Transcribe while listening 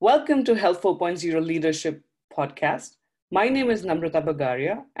Welcome to Health 4.0 Leadership Podcast. My name is Namrata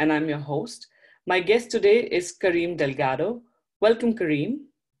Bagaria and I'm your host. My guest today is Kareem Delgado. Welcome, Kareem.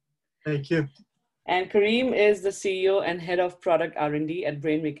 Thank you. And Kareem is the CEO and Head of Product R&D at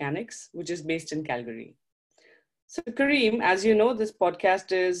Brain Mechanics, which is based in Calgary. So Kareem, as you know, this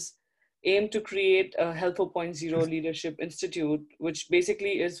podcast is aimed to create a Health 4.0 Leadership Institute, which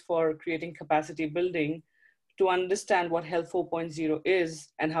basically is for creating capacity building to understand what Health 4.0 is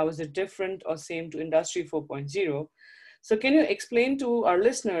and how is it different or same to Industry 4.0. So can you explain to our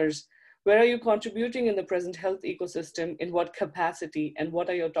listeners, where are you contributing in the present health ecosystem, in what capacity, and what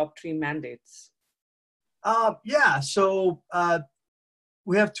are your top 3 mandates? So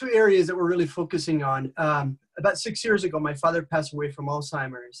we have 2 areas that we're really focusing on. About 6 years ago, my father passed away from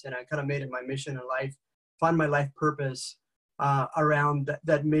Alzheimer's, and I kind of made it my mission in life, find my life purpose around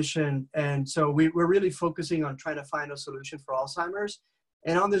that mission. And so we're really focusing on trying to find a solution for Alzheimer's.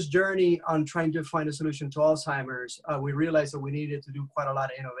 And on this journey on trying to find a solution to Alzheimer's, we realized that we needed to do quite a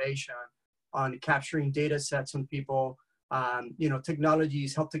lot of innovation on capturing data sets on people,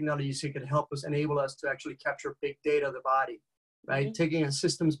 technologies, health technologies that could help us, enable us to actually capture big data of the body, right? Mm-hmm. Taking a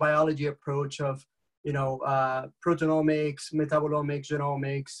systems biology approach of, proteomics, metabolomics,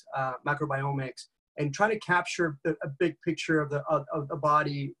 genomics, macrobiomics, and trying to capture a big picture of the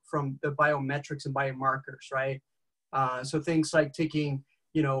body from the biometrics and biomarkers, right? So things like taking,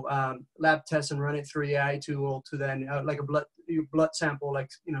 lab tests and run it through AI tool to then like a blood sample, like,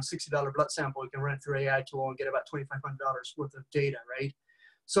 $60 blood sample, you can run it through AI tool and get about $2,500 worth of data, right?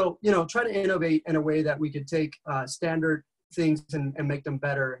 So, try to innovate in a way that we could take standard things and make them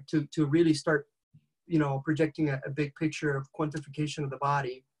better to really start, projecting a big picture of quantification of the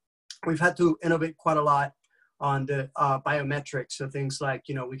body. We've had to innovate quite a lot on the biometrics. So things like,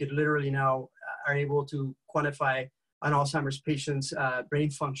 we could literally now are able to quantify an Alzheimer's patient's brain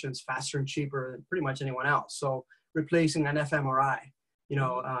functions faster and cheaper than pretty much anyone else. So replacing an fMRI,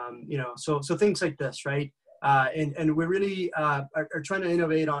 so things like this, right? And we really are trying to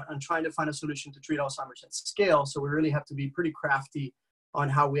innovate on trying to find a solution to treat Alzheimer's at scale. So we really have to be pretty crafty on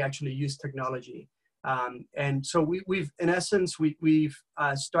how we actually use technology. And so we've in essence, we've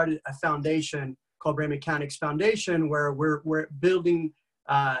started a foundation called Brain Mechanics Foundation, where we're building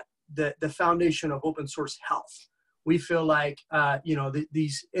the foundation of open source health. We feel like,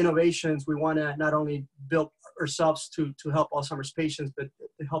 these innovations, we want to not only build ourselves to help Alzheimer's patients, but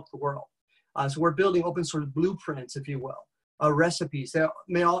to help the world. So we're building open source blueprints, if you will, recipes.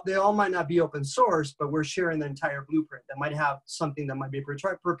 They all might not be open source, but we're sharing the entire blueprint. That might have something that might be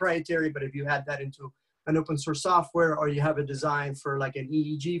proprietary, but if you add that into an open source software, or you have a design for like an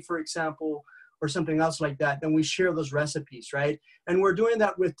EEG, for example, or something else like that, then we share those recipes, right? And we're doing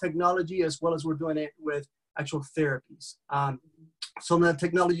that with technology as well as we're doing it with actual therapies. So on the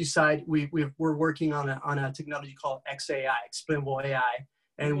technology side, we're working on a technology called XAI, Explainable AI.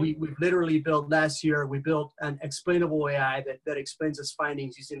 And we've literally built last year, we built an explainable AI that explains its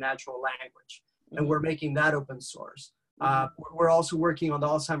findings using natural language. And we're making that open source. We're also working on the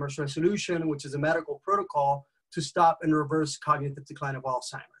Alzheimer's Resolution, which is a medical protocol to stop and reverse cognitive decline of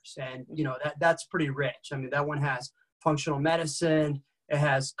Alzheimer's. And, that's pretty rich. I mean, that one has functional medicine, it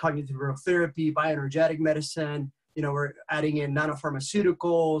has cognitive behavioral therapy, bioenergetic medicine, we're adding in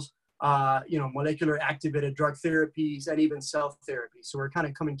nanopharmaceuticals, molecular activated drug therapies, and even cell therapy. So we're kind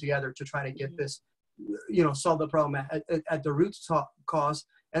of coming together to try to get this, solve the problem at the root cause,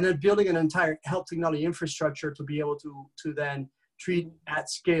 and then building an entire health technology infrastructure to be able to then treat at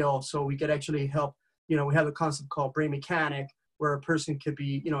scale. So we could actually help, we have a concept called Brain Mechanic, where a person could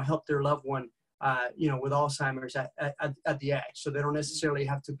be, help their loved one, with Alzheimer's at the edge. So they don't necessarily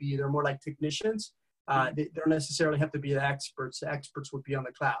have to be, they're more like technicians. They don't necessarily have to be the experts. The experts would be on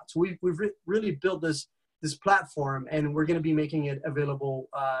the cloud. So we've really built this platform, and we're going to be making it available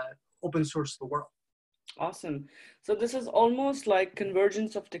open source to the world. Awesome. So this is almost like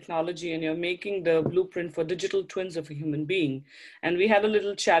convergence of technology, and you're making the blueprint for digital twins of a human being. And we had a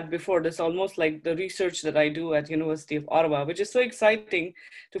little chat before this, almost like the research that I do at University of Ottawa, which is so exciting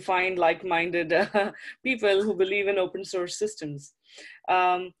to find like-minded people who believe in open source systems.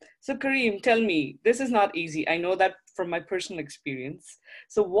 So Kareem, tell me, this is not easy. I know that from my personal experience.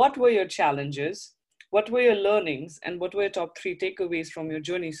 So what were your challenges? What were your learnings? And what were your top 3 takeaways from your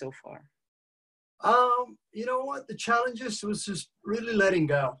journey so far? You know what? The challenges was just really letting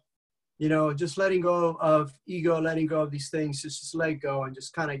go. Just letting go of ego, letting go of these things, just let go and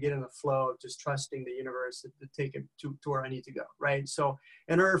just kind of get in the flow of just trusting the universe to take it to where I need to go, right? So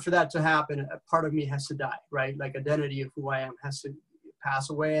in order for that to happen, a part of me has to die, right? Like identity of who I am has to pass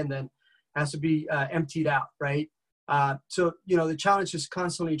away and then has to be emptied out, right? So, the challenge is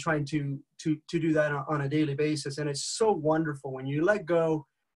constantly trying to do that on a daily basis. And it's so wonderful when you let go,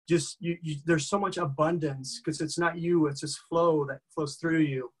 just there's so much abundance because it's not you, it's just flow that flows through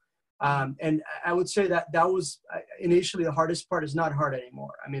you. And I would say that was initially the hardest part. Is not hard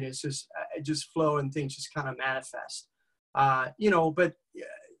anymore. I mean, it's just, it just flow and things just kind of manifest, but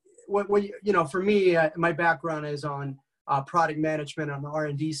for me, my background is on product management on the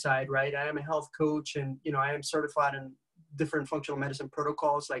R&D side, right? I am a health coach, and I am certified in different functional medicine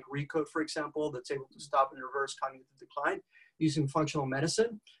protocols like RECODE, for example, that's able to stop and reverse cognitive decline using functional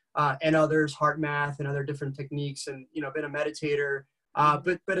medicine, and others, heart math and other different techniques, and been a meditator.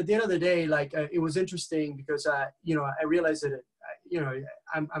 But at the end of the day, it was interesting because I realized that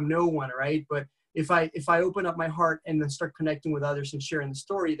I'm no one, right? But if I open up my heart and then start connecting with others and sharing the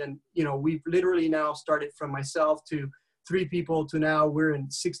story, then we've literally now started from myself to 3 people to now we're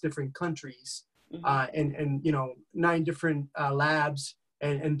in 6 different countries, and 9 different labs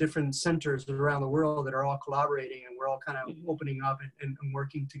and different centers around the world that are all collaborating, and we're all kind of opening up and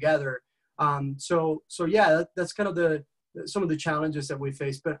working together. So yeah, that's kind of some of the challenges that we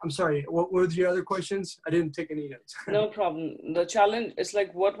face. But I'm sorry, what were the other questions? I didn't take any notes. No problem. The challenge is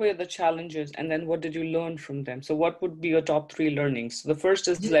like, what were the challenges, and then what did you learn from them? So what would be your top 3 learnings? So the first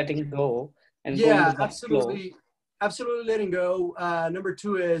is letting go and going with that flow. Absolutely letting go. Number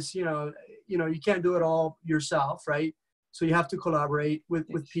 2 is, you can't do it all yourself, right? So you have to collaborate with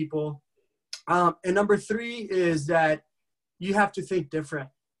people. And number 3 is that you have to think different.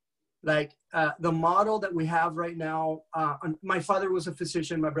 Like the model that we have right now, my father was a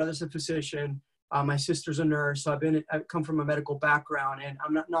physician, my brother's a physician, my sister's a nurse. So I come from a medical background, and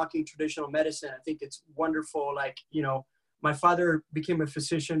I'm not knocking traditional medicine. I think it's wonderful. My father became a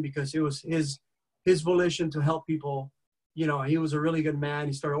physician because it was his volition to help people. He was a really good man.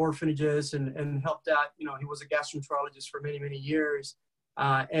 He started orphanages and helped out. He was a gastroenterologist for many, many years.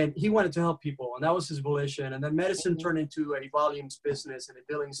 And he wanted to help people, and that was his volition. And then medicine turned into a volumes business and a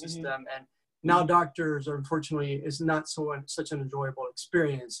billing system. And now doctors are, unfortunately, is not such an enjoyable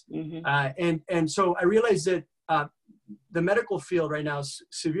experience. And so I realized that the medical field right now is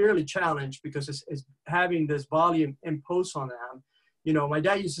severely challenged because it's having this volume imposed on them. My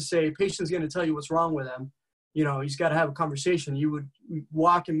dad used to say, a patient's going to tell you what's wrong with them. He's got to have a conversation. You would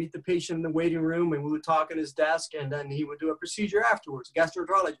walk and meet the patient in the waiting room, and we would talk at his desk, and then he would do a procedure afterwards.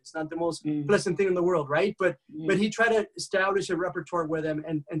 Gastroenterologist, not the most pleasant thing in the world, right? But he tried to establish a repertoire with them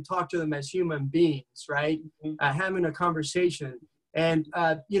and talk to them as human beings, right? Having a conversation. And,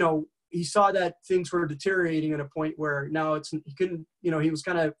 he saw that things were deteriorating at a point where now he couldn't, he was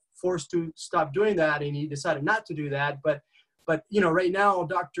kind of forced to stop doing that, and he decided not to do that. But right now,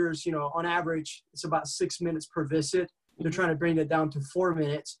 doctors, on average, it's about 6 minutes per visit. They're trying to bring it down to 4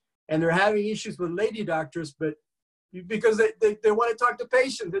 minutes. And they're having issues with lady doctors, but because they want to talk to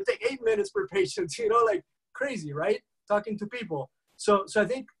patients, they take 8 minutes per patient, like crazy, right? Talking to people. So I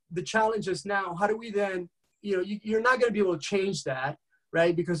think the challenge is now, how do we then, you're not going to be able to change that,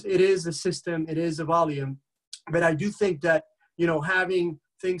 right? Because it is a system, it is a volume. But I do think that, having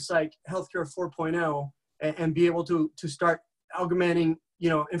things like Healthcare 4.0 and be able to start augmenting,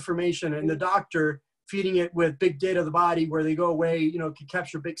 information, and the doctor feeding it with big data of the body where they go away, can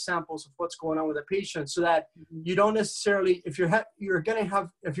capture big samples of what's going on with the patient, so that you don't necessarily, if you're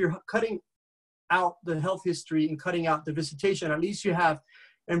cutting out the health history and cutting out the visitation, at least you have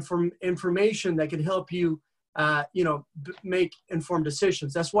information that can help you, make informed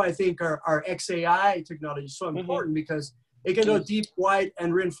decisions. That's why I think our XAI technology is so important, because it can go deep, wide,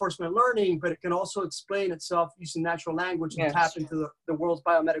 and reinforcement learning, but it can also explain itself using natural language and tap into the world's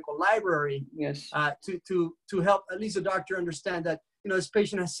biomedical library to help at least a doctor understand that, this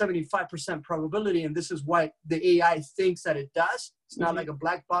patient has 75% probability, and this is why the AI thinks that it does. It's not like a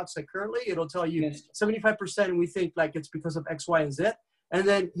black box like currently. It'll tell you 75%, and we think like it's because of X, Y, and Z. And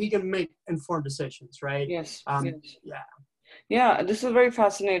then he can make informed decisions, right? Yes. Yeah. Yeah, this is very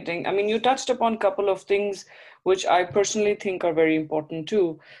fascinating. I mean, you touched upon a couple of things which I personally think are very important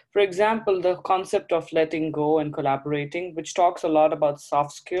too. For example, the concept of letting go and collaborating, which talks a lot about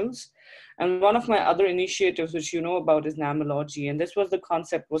soft skills. And one of my other initiatives, which you know about, is Namology. And this was the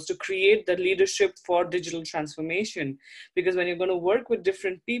concept, was to create the leadership for digital transformation. Because when you're going to work with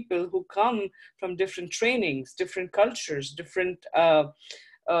different people who come from different trainings, different cultures, different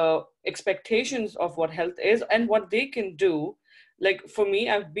expectations of what health is and what they can do. Like for me,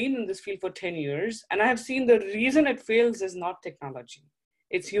 I've been in this field for 10 years, and I have seen the reason it fails is not technology,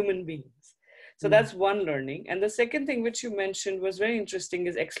 it's human beings. So that's one learning. And the second thing which you mentioned was very interesting,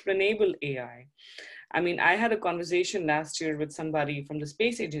 is explainable AI. I mean, I had a conversation last year with somebody from the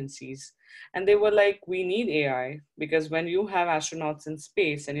space agencies, and they were like, we need AI because when you have astronauts in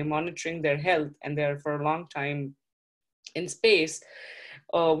space and you're monitoring their health and they're for a long time in space,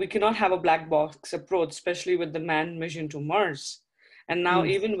 we cannot have a black box approach, especially with the manned mission to Mars. And now, Mm.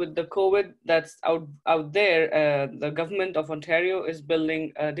 even with the COVID that's out there, the government of Ontario is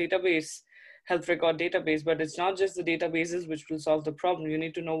building a database, health record database. But it's not just the databases which will solve the problem. You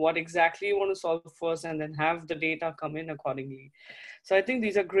need to know what exactly you want to solve first, and then have the data come in accordingly. So I think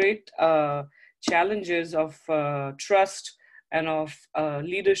these are great challenges of trust and of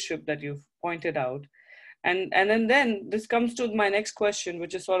leadership that you've pointed out. And then this comes to my next question,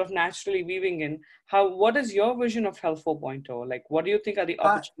 which is sort of naturally weaving in how, what is your vision of health 4.0? Like, what do you think are the Uh,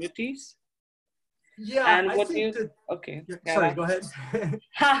 opportunities, yeah, and I what do think you, that. okay, Yeah, sorry, yeah. go ahead.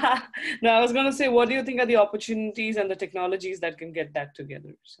 No, I was going to say, what do you think are the opportunities and the technologies that can get that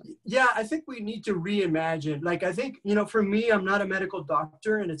together? So, Yeah, I think we need to reimagine. Like, I think, for me, I'm not a medical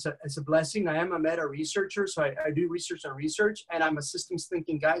doctor, and it's a blessing. I am a meta researcher, so I do research on research, and I'm a systems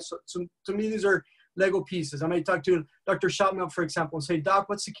thinking guy. So to me, these are Lego pieces. I may talk to Dr. Shotmel, for example, and say, Doc,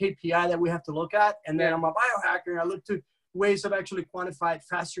 what's the KPI that we have to look at? And then yeah. I'm a biohacker, and I look to ways of actually quantify it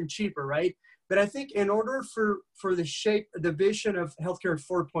faster and cheaper, right? But I think in order for the vision of healthcare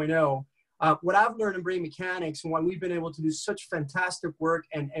 4.0, what I've learned in brain mechanics and why we've been able to do such fantastic work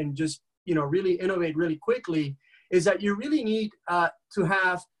and just really innovate really quickly is that you really need to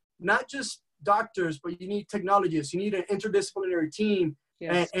have not just doctors, but you need technologists. You need an interdisciplinary team,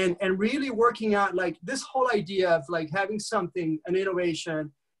 Yes. and really working out like this whole idea of like having something, an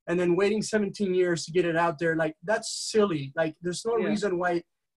innovation, and then waiting 17 years to get it out there. Like, that's silly. Like, there's no Yeah. reason why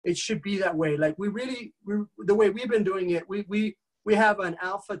it should be that way. Like, the way we've been doing it, we have an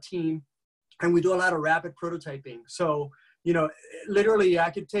alpha team, and we do a lot of rapid prototyping. So, literally I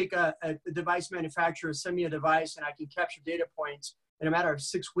could take a device manufacturer, send me a device, and I can capture data points in a matter of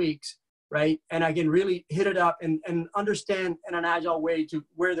 6 weeks, right? And I can really hit it up and understand in an agile way to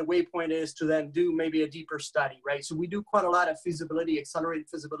where the waypoint is to then do maybe a deeper study, right? So we do quite a lot of accelerated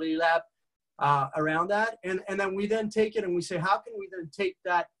feasibility lab around that. And then we then take it and we say, how can we then take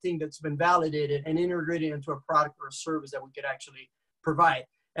that thing that's been validated and integrate it into a product or a service that we could actually provide?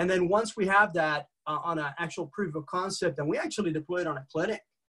 And then once we have that on an actual proof of concept, then we actually deploy it on a clinic.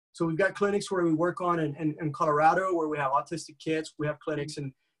 So we've got clinics where we work on in Colorado, where we have autistic kids. We have clinics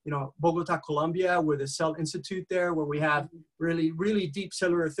in Bogota, Colombia, with the Cell Institute there, where we have really, really deep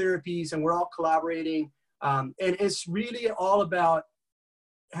cellular therapies, and we're all collaborating. And it's really all about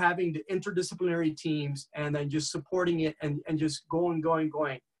having the interdisciplinary teams and then just supporting it and just going.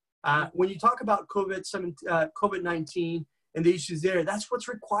 When you talk about COVID-19 and the issues there, that's what's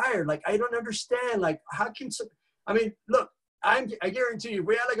required. Like, I don't understand, like, how can look, I guarantee you, if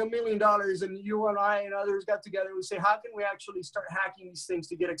we had like $1 million and you and I and others got together and we say, how can we actually start hacking these things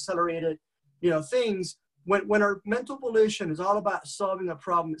to get accelerated, things, when our mental volition is all about solving a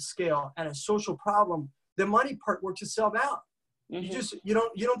problem at scale and a social problem, the money part works itself out. Mm-hmm.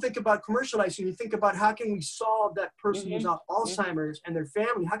 You don't think about commercializing. You think about how can we solve that person who's on Alzheimer's and their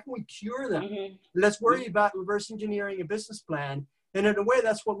family? How can we cure them? Let's worry about reverse engineering a business plan. And in a way,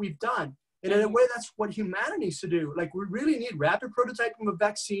 that's what we've done. And in a way, that's what humanity needs to do. Like, we really need rapid prototyping of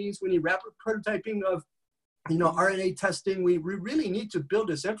vaccines. We need rapid prototyping of, RNA testing. We really need to build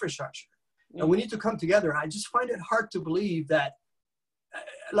this infrastructure. And we need to come together. I just find it hard to believe that,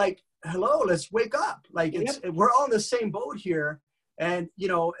 hello, let's wake up. Like, we're all in the same boat here. And,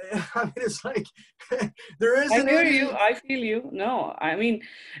 it's like, there isn't I hear you. I feel you. No, I mean,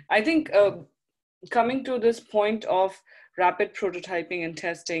 I think coming to this point of rapid prototyping and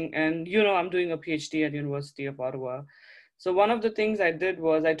testing, and, I'm doing a PhD at University of Ottawa. So one of the things I did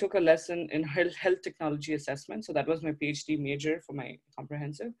was I took a lesson in health technology assessment. So that was my PhD major for my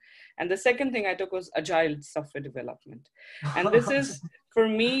comprehensive. And the second thing I took was agile software development. And this is, for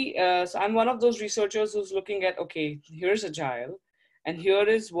me, so I'm one of those researchers who's looking at, okay, here's agile, and here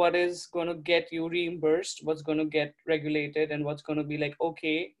is what is going to get you reimbursed, what's going to get regulated, and what's going to be like,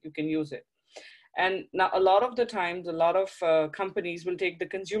 okay, you can use it. And now a lot of the times, a lot of companies will take the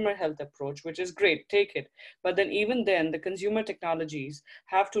consumer health approach, which is great, take it. But then even then, the consumer technologies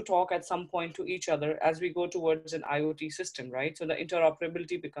have to talk at some point to each other as we go towards an IoT system, right? So the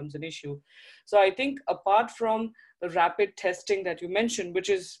interoperability becomes an issue. So I think apart from the rapid testing that you mentioned, which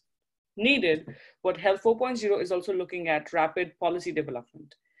is needed, what Health 4.0 is also looking at rapid policy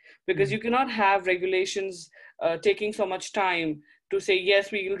development. Because you cannot have regulations taking so much time to say,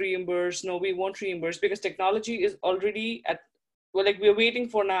 yes, we will reimburse, no, we won't reimburse, because technology is already we're waiting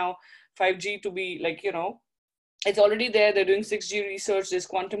for now 5G to be It's already there. They're doing 6G research. There's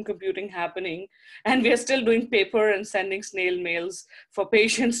quantum computing happening. And we are still doing paper and sending snail mails for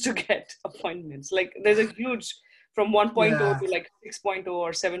patients to get appointments. Like there's a huge, from 1.0 Yeah. to like 6.0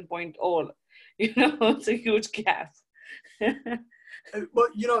 or 7.0, it's a huge gap.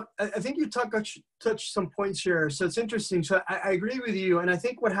 Well, I think you touch some points here. So it's interesting. So I agree with you. And I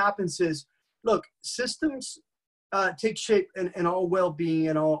think what happens is, look, systems take shape in all well-being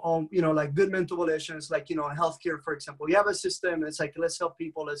and all, like good mental relations, like, healthcare, for example. You have a system, it's like, let's help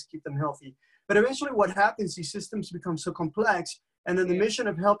people, let's keep them healthy. But eventually what happens, these systems become so complex, and then the mission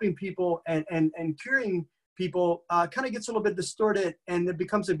of helping people and curing people kind of gets a little bit distorted, and it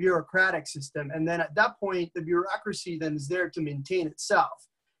becomes a bureaucratic system. And then at that point, the bureaucracy then is there to maintain itself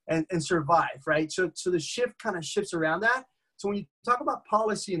and survive, right? So the shift kind of shifts around that. So when you talk about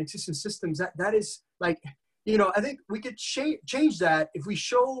policy and existing systems, that is like, I think we could change that if we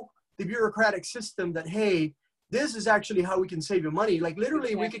show the bureaucratic system that, hey, this is actually how we can save you money. Like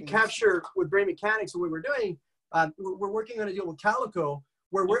literally, we could capture with brain mechanics, what we're doing. We're working on a deal with Calico,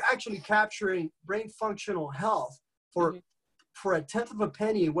 where we're actually capturing brain functional health for a tenth of a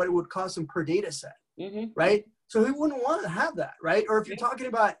penny what it would cost them per data set, right? So who wouldn't want to have that, right? Or if you're talking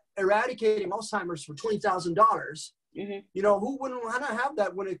about eradicating Alzheimer's for $20,000, who wouldn't want to have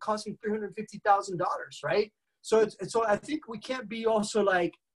that when it costs them $350,000, right? So so I think we can't be also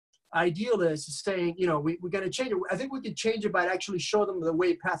like idealists saying, we're going to change it. I think we could change it by actually show them the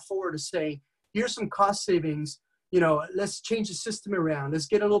way path forward to say, here's some cost savings. Let's change the system around. Let's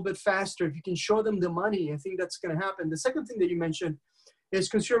get a little bit faster. If you can show them the money, I think that's going to happen. The second thing that you mentioned is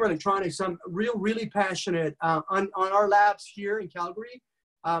consumer electronics. I'm really passionate on our labs here in Calgary.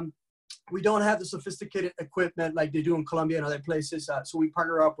 We don't have the sophisticated equipment like they do in Colombia and other places. So we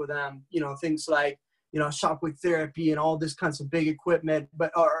partner up with them, things like, shockwave therapy and all this kinds of big equipment,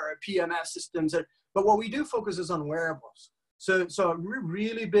 but our PMS systems. But what we do focus is on wearables. So we're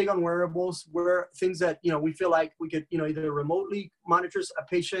really big on wearables, where things that, we feel like we could, either remotely monitor a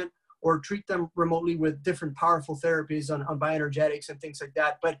patient or treat them remotely with different powerful therapies on bioenergetics and things like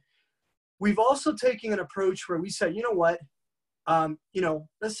that. But we've also taken an approach where we said, you know what,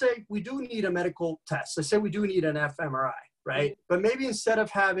 let's say we do need a medical test. Let's say we do need an fMRI, right? But maybe instead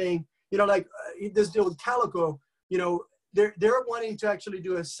of having, like this deal with Calico, they're wanting to actually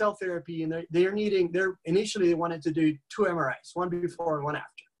do a cell therapy, and initially they wanted to do 2 MRIs, one before and one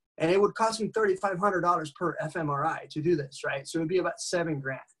after. And it would cost them $3,500 per fMRI to do this, right? So it would be about $7,000.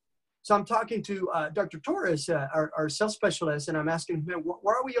 So I'm talking to Dr. Torres, our cell specialist, and I'm asking him,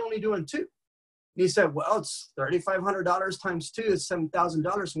 why are we only doing 2? And he said, well, it's $3,500 times 2 is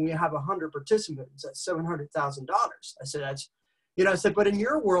 $7,000. When we have 100 participants, that's $700,000. I said, I said, but in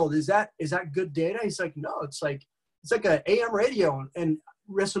your world, is that good data? He's like, no, it's like a AM radio and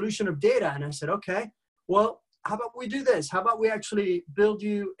resolution of data. And I said, okay, well, how about we do this? How about we actually build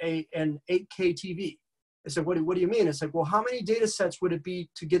you an 8K TV? I said, what do you mean? It's like, well, how many data sets would it be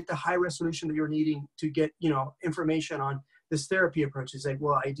to get the high resolution that you're needing to get, information on this therapy approach? He's like,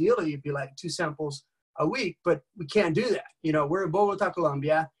 well, ideally it'd be like 2 samples a week, but we can't do that. We're in Bogota,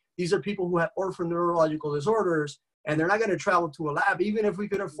 Colombia. These are people who have orphan neurological disorders, and they're not going to travel to a lab, even if we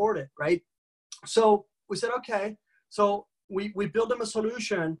could afford it, right? So we said, okay. So we build them a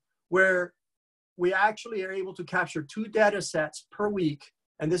solution where we actually are able to capture 2 data sets per week.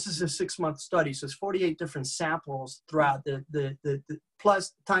 And this is a 6-month study. So it's 48 different samples throughout the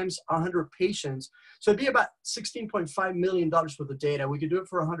plus times 100 patients. So it'd be about $16.5 million worth of data. We could do it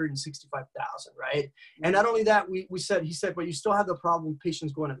for $165,000, right? And not only that, he said, but you still have the problem of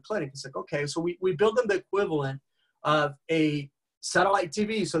patients going to the clinic. It's like, okay, so we build them the equivalent of a satellite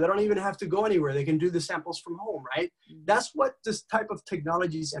TV, so they don't even have to go anywhere. They can do the samples from home, right? That's what this type of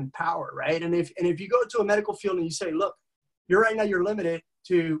technologies empower, right? And if you go to a medical field and you say, look, right now you're limited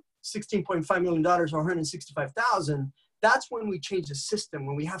to $16.5 million or $165,000, that's when we change the system,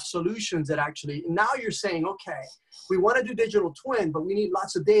 when we have solutions that actually, now you're saying, okay, we want to do digital twin, but we need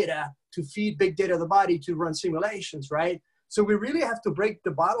lots of data to feed big data of the body to run simulations, right? So we really have to break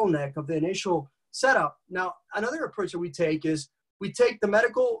the bottleneck of the initial setup. Now, another approach that we take is we take the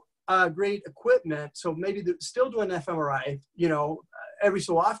medical grade equipment. So maybe they're still doing fMRI, every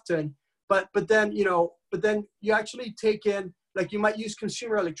so often, but then you actually take in, like you might use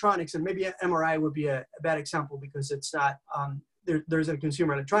consumer electronics, and maybe an MRI would be a bad example because it's not, there's a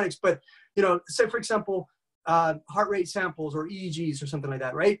consumer electronics, but, say for example, heart rate samples or EEGs or something like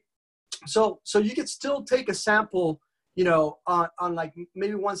that, right? So you could still take a sample, on like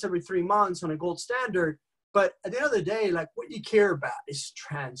maybe once every 3 months on a gold standard. But at the end of the day, like what you care about is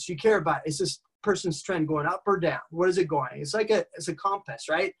trends. You care about, is this person's trend going up or down? What is it going? It's like it's a compass,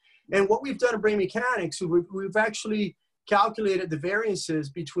 right? And what we've done in brain mechanics, we've actually calculated the variances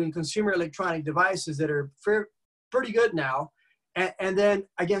between consumer electronic devices that are pretty good now, and then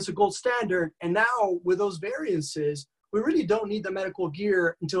against a gold standard. And now with those variances, we really don't need the medical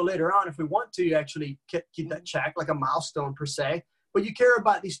gear until later on if we want to actually keep that check, like a milestone per se. But you care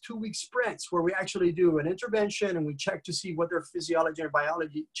about these 2-week sprints where we actually do an intervention and we check to see what their physiology and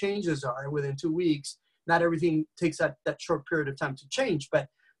biology changes are within 2 weeks. Not everything takes that short period of time to change. But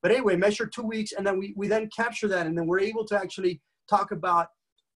anyway, measure 2 weeks, and then we then capture that, and then we're able to actually talk about,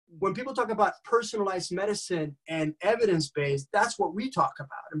 when people talk about personalized medicine and evidence-based, that's what we talk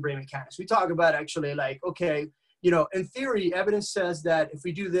about in brain mechanics. We talk about actually like, okay, in theory, evidence says that if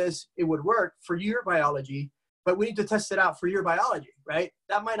we do this, it would work for your biology, but we need to test it out for your biology, right?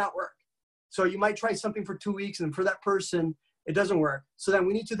 That might not work. So you might try something for 2 weeks, and for that person, it doesn't work. So then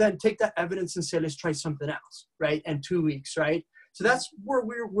we need to then take that evidence and say, let's try something else, right? And 2 weeks, right? So that's where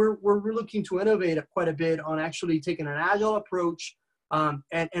we're looking to innovate quite a bit on actually taking an agile approach,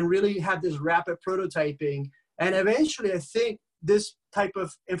 and really have this rapid prototyping. And eventually, I think this type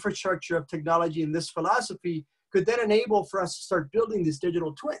of infrastructure of technology and this philosophy could then enable for us to start building these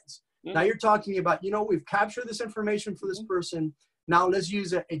digital twins. Mm-hmm. Now you're talking about, we've captured this information for this person. Now let's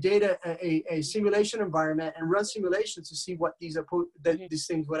use a simulation environment and run simulations to see what these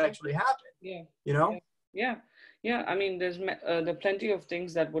things would actually happen. Yeah. I mean, there are plenty of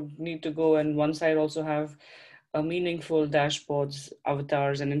things that would need to go, and one side also have meaningful dashboards,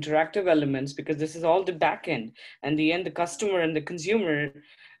 avatars, and interactive elements, because this is all the back end. And the end, the customer and the consumer,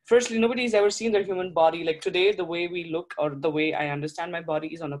 firstly, nobody's ever seen their human body. Like today, the way we look or the way I understand my body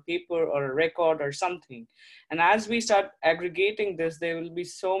is on a paper or a record or something. And as we start aggregating this, there will be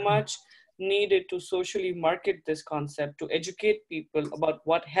so much needed to socially market this concept, to educate people about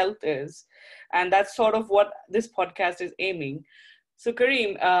what health is. And that's sort of what this podcast is aiming. So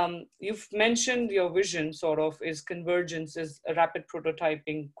Kareem, you've mentioned your vision sort of is convergence, is a rapid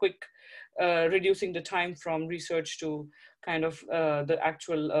prototyping, quick, reducing the time from research to kind of the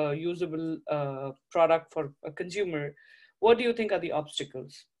actual usable product for a consumer. What do you think are the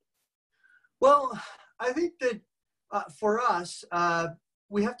obstacles? Well, I think that for us,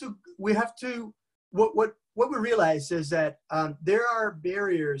 we have to, what we realize is that there are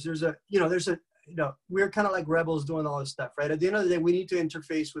barriers. We're kind of like rebels doing all this stuff, right? At the end of the day, we need to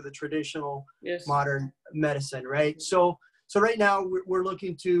interface with the traditional modern medicine, right? So right now we're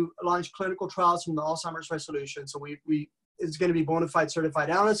looking to launch clinical trials from the Alzheimer's Resolution. So it's going to be bona fide certified.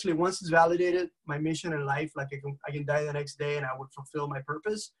 And honestly, once it's validated, my mission in life, like I can die the next day and I would fulfill my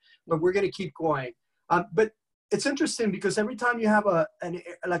purpose, but we're going to keep going. But it's interesting because every time you have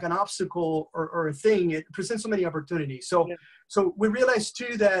an obstacle or a thing, it presents so many opportunities. So we realize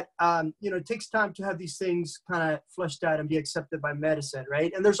too that, it takes time to have these things kind of fleshed out and be accepted by medicine, right?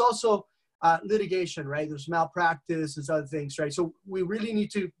 And there's also litigation, right? There's malpractice, there's other things, right? So we really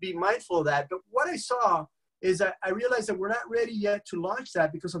need to be mindful of that. But what I saw is that I realized that we're not ready yet to launch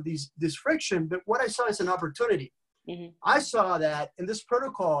that because of this friction. But what I saw is an opportunity. Mm-hmm. I saw that, and this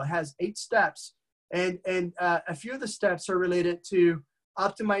protocol has 8 steps. And a few of the steps are related to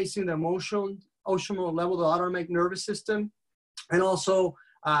optimizing the emotional level of the autonomic nervous system, and also,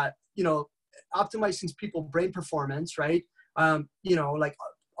 optimizing people's brain performance, right? Like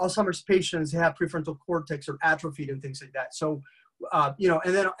Alzheimer's patients have prefrontal cortex or atrophied and things like that. So,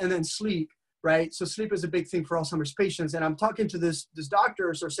 and then sleep, right? So sleep is a big thing for Alzheimer's patients. And I'm talking to this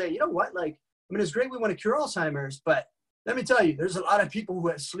doctors are saying, it's great we want to cure Alzheimer's, but let me tell you, there's a lot of people who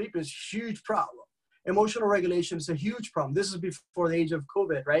have sleep is a huge problem. Emotional regulation is a huge problem. This is before the age of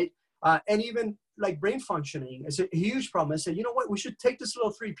COVID, right? And even like brain functioning is a huge problem. I said, we should take this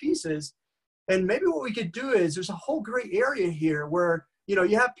little 3 pieces, and maybe what we could do is there's a whole gray area here where,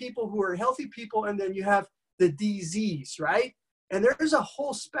 you have people who are healthy people, and then you have the disease, right? And there's a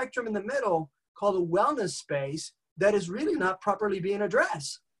whole spectrum in the middle called the wellness space that is really not properly being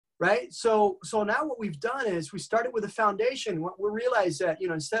addressed. Right. So now what we've done is we started with a foundation. We realized that,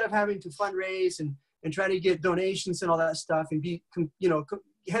 instead of having to fundraise and trying to get donations and all that stuff and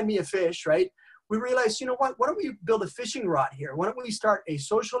hand me a fish, right? We realized, why don't we build a fishing rod here? Why don't we start a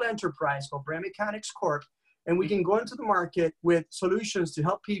social enterprise called Brain Mechanics Corp, and we can go into the market with solutions to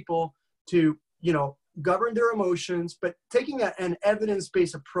help people to, govern their emotions, but taking an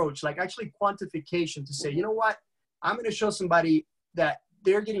evidence-based approach, like actually quantification to say, I'm going to show somebody that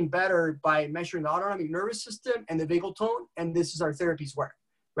they're getting better by measuring the autonomic nervous system and the vagal tone, and this is our therapies work,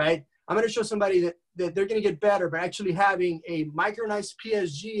 right? I'm going to show somebody that they're going to get better by actually having a micronized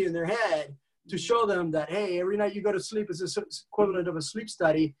PSG in their head to show them that, hey, every night you go to sleep is the equivalent of a sleep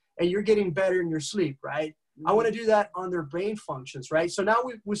study, and you're getting better in your sleep, right? I want to do that on their brain functions, right? So now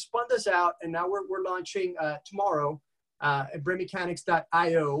we spun this out, and now we're launching tomorrow at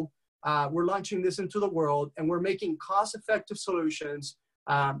brainmechanics.io. We're launching this into the world, and we're making cost-effective solutions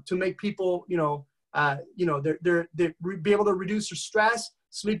to make people, they're be able to reduce their stress,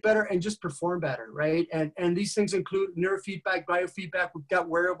 sleep better, and just perform better, right? And these things include neurofeedback, biofeedback. We've got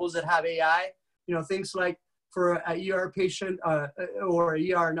wearables that have AI, things like for a ER patient or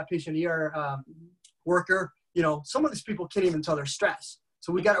ER, not patient, ER worker, some of these people can't even tell their stress.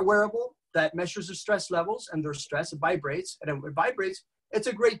 So we got a wearable that measures their stress levels, and their stress, it vibrates, and when it vibrates, it's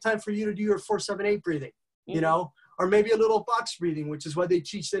a great time for you to do your 4-7-8 breathing, or maybe a little box breathing, which is what they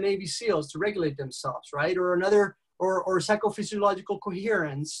teach the Navy SEALs to regulate themselves, right? Or another, or psychophysiological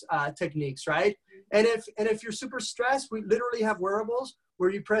coherence techniques, right? And if you're super stressed, we literally have wearables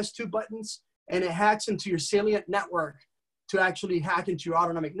where you press 2 buttons and it hacks into your salient network to actually hack into your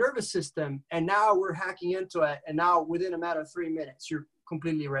autonomic nervous system. And now we're hacking into it. And now within a matter of 3 minutes, you're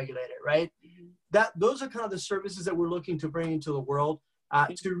completely regulated, right? Those are kind of the services that we're looking to bring into the world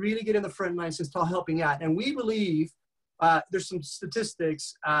to really get in the front lines and start helping out. And we believe there's some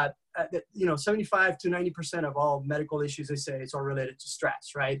statistics that 75 to 90% of all medical issues, they say, it's all related to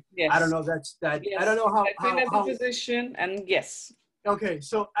stress, right? Yes. I don't know if that's that. Yes. I don't know how physician, and yes. Okay,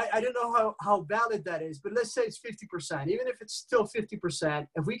 so I don't know how valid that is, but let's say it's 50%. Even if it's still 50%,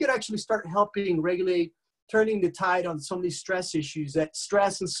 if we could actually start helping regulate, turning the tide on some of these stress issues, that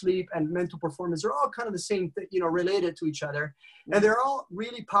stress and sleep and mental performance are all kind of the same thing, related to each other. And they're all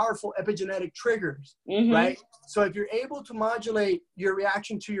really powerful epigenetic triggers, right? So if you're able to modulate your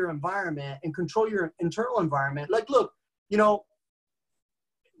reaction to your environment and control your internal environment, like, look,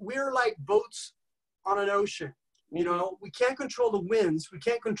 we're like boats on an ocean. We can't control the winds, we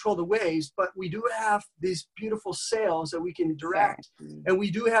can't control the waves, but we do have these beautiful sails that we can direct. And we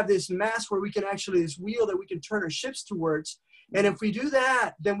do have this mast where we can actually, this wheel that we can turn our ships towards. And if we do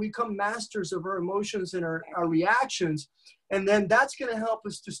that, then we become masters of our emotions and our reactions. And then that's going to help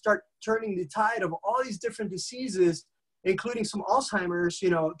us to start turning the tide of all these different diseases, including some Alzheimer's,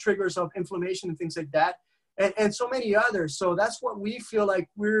 triggers of inflammation and things like that, and so many others. So that's what we feel like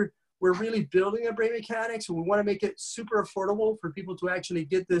we're really building at Brain Mechanics, and we want to make it super affordable for people to actually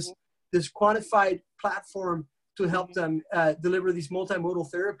get this quantified platform to help them deliver these multimodal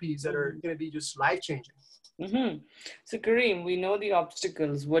therapies that are going to be just life-changing. So Kareem, we know the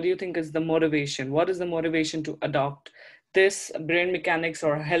obstacles. What do you think is the motivation? What is the motivation to adopt this Brain Mechanics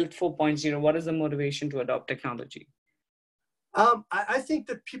or Health 4.0? What is the motivation to adopt technology? I think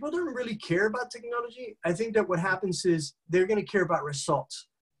that people don't really care about technology. I think that what happens is they're going to care about results.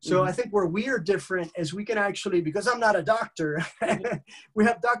 So I think where we are different is we can actually, because I'm not a doctor, we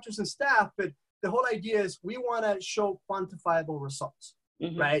have doctors and staff, but the whole idea is we want to show quantifiable results,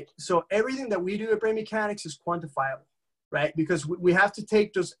 right? So everything that we do at Brain Mechanics is quantifiable, right? Because we have to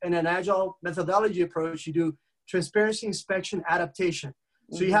take just in an agile methodology approach, you do transparency, inspection, adaptation.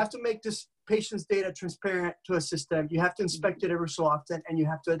 So you have to make this patient's data transparent to a system. You have to inspect it every so often, and you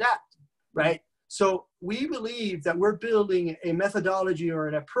have to adapt, right? So we believe that we're building a methodology or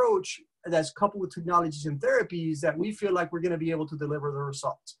an approach that's coupled with technologies and therapies that we feel like we're going to be able to deliver the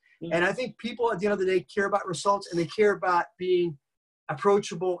results. And I think people at the end of the day care about results, and they care about being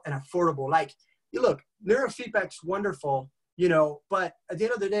approachable and affordable. Like, look, neurofeedback's wonderful, but at the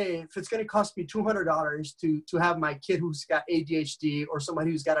end of the day, if it's going to cost me $200 to have my kid who's got ADHD or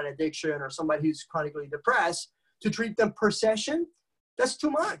somebody who's got an addiction or somebody who's chronically depressed to treat them per session, that's too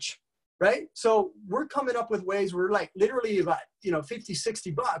much. Right? So we're coming up with ways where like literally about,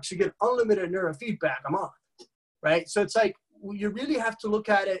 $50-$60, you get unlimited neurofeedback a month, right? So it's like, you really have to look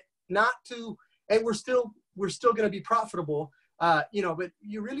at it and we're still going to be profitable, but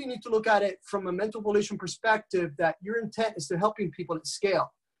you really need to look at it from a mental volition perspective that your intent is to helping people at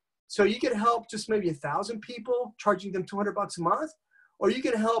scale. So you can help just maybe 1,000 people, charging them $200 a month, or you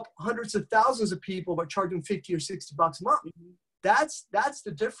can help hundreds of thousands of people by charging $50 or $60 a month. That's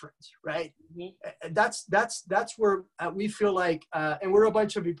the difference, right? That's where we feel like, and we're a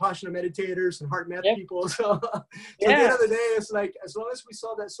bunch of Vipassana meditators and heart math people. So at the end of the day, it's like, as long as we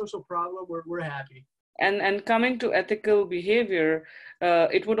solve that social problem, we're happy. And coming to ethical behavior,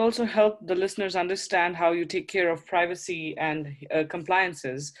 it would also help the listeners understand how you take care of privacy and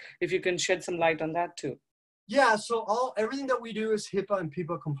compliances, if you can shed some light on that too. Yeah, so everything that we do is HIPAA and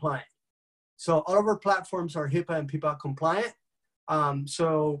PIPA compliant. So all of our platforms are HIPAA and PIPA compliant.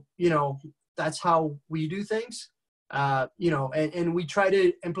 So, that's how we do things, and we try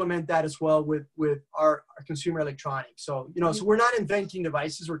to implement that as well with our consumer electronics. So, so we're not inventing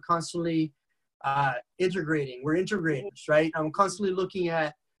devices. We're constantly integrating. We're integrators, right? I'm constantly looking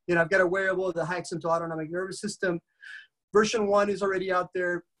at I've got a wearable that hacks into autonomic nervous system. Version 1 is already out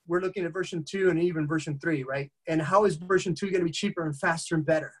there. We're looking at version 2 and even version 3, right? And how is version 2 going to be cheaper and faster and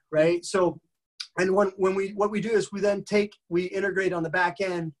better, right? So, and what we do is we integrate on the back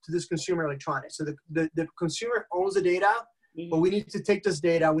end to this consumer electronics. So the consumer owns the data, but we need to take this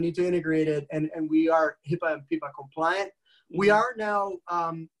data, we need to integrate it, and we are HIPAA and PIPA compliant. We are now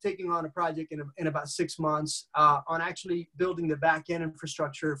taking on a project in about 6 months on actually building the back end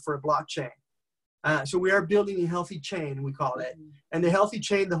infrastructure for a blockchain. So we are building a healthy chain, we call it. And the healthy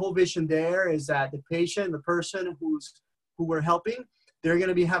chain, the whole vision there is that the patient, the person who we're helping, they're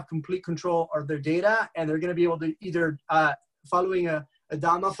going to have complete control of their data, and they're going to be able to either, following a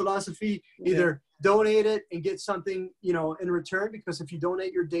Dhamma philosophy, either donate it and get something, in return, because if you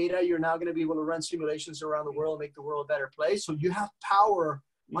donate your data, you're now going to be able to run simulations around the world, make the world a better place. So you have power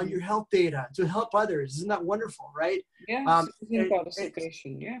on your health data to help others. Isn't that wonderful, right? Yeah,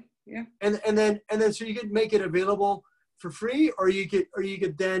 participation. Yeah. And then so you could make it available for free, or you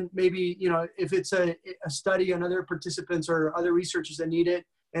could then maybe, if it's a study on other participants or other researchers that need it,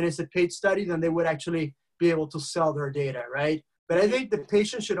 and it's a paid study, then they would actually be able to sell their data, right? But I think the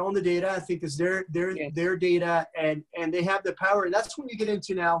patient should own the data. I think it's their data, and they have the power. And that's when you get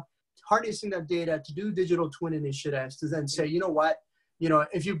into now harnessing that data to do digital twin initiatives, to then say,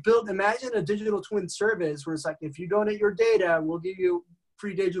 if you imagine a digital twin service where it's like, if you donate your data, we'll give you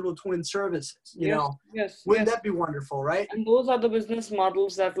free digital twin services, wouldn't that be wonderful, right? And those are the business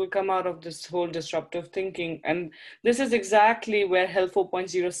models that will come out of this whole disruptive thinking. And this is exactly where Health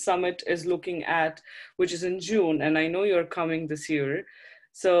 4.0 Summit is looking at, which is in June. And I know you're coming this year.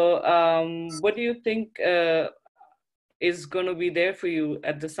 So what do you think is going to be there for you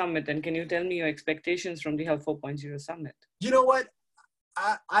at the summit? And can you tell me your expectations from the Health 4.0 Summit? You know what?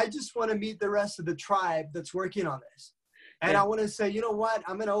 I just want to meet the rest of the tribe that's working on this. And I want to say, you know what,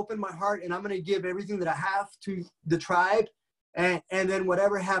 I'm going to open my heart and I'm going to give everything that I have to the tribe. And then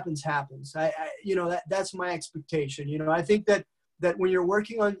whatever happens, happens. That's my expectation. I think that when you're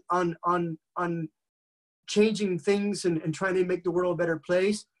working on changing things and trying to make the world a better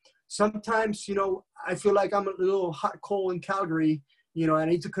place, sometimes, I feel like I'm a little hot coal in Calgary. I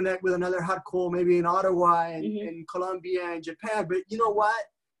need to connect with another hot coal, maybe in Ottawa and in Colombia and Japan. But you know what?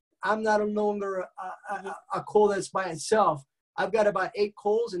 I'm not no longer a coal that's by itself. I've got about 8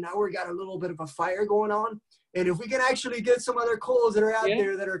 coals, and now we've got a little bit of a fire going on. And if we can actually get some other coals that are out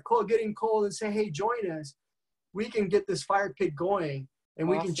there that are getting cold and say, hey, join us, we can get this fire pit going, and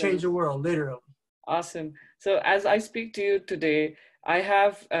we can change the world, literally. Awesome. So as I speak to you today, I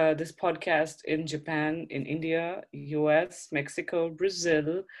have this podcast in Japan, in India, US, Mexico,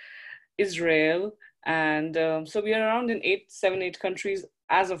 Brazil, Israel. And so we are around in 7-8 countries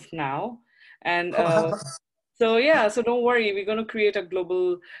as of now. And so don't worry, we're going to create a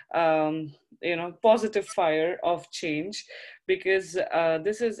global, positive fire of change, because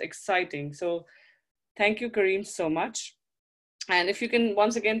this is exciting. So thank you, Kareem, so much. And if you can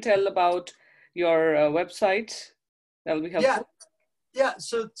once again tell about your website, that'll be helpful. Yeah.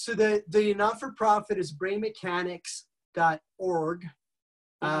 So the not-for-profit is brainmechanics.org.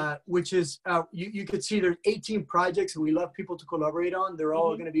 Which is, you could see there's 18 projects that we love people to collaborate on. They're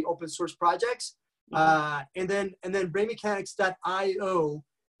all going to be open source projects. And then brainmechanics.io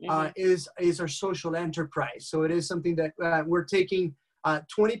is our social enterprise. So it is something that we're taking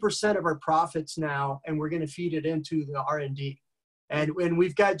 20% of our profits now, and we're going to feed it into the R&D. And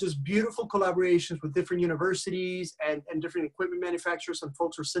we've got just beautiful collaborations with different universities and different equipment manufacturers. And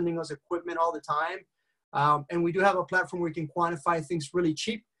folks are sending us equipment all the time. And we do have a platform where we can quantify things really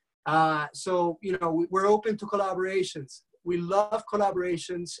cheap. So, we're open to collaborations. We love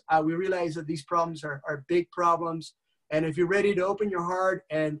collaborations. We realize that these problems are big problems. And if you're ready to open your heart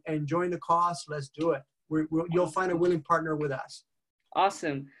and join the cause, let's do it. You'll find a willing partner with us.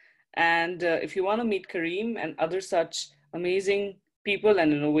 Awesome. And if you want to meet Kareem and other such amazing people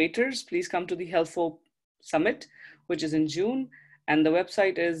and innovators, please come to the Health 4 Summit, which is in June. And the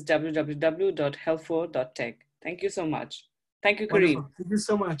website is www.health4.tech. Thank you so much. Thank you, Kareem. Wonderful. Thank you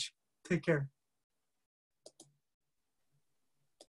so much. Take care.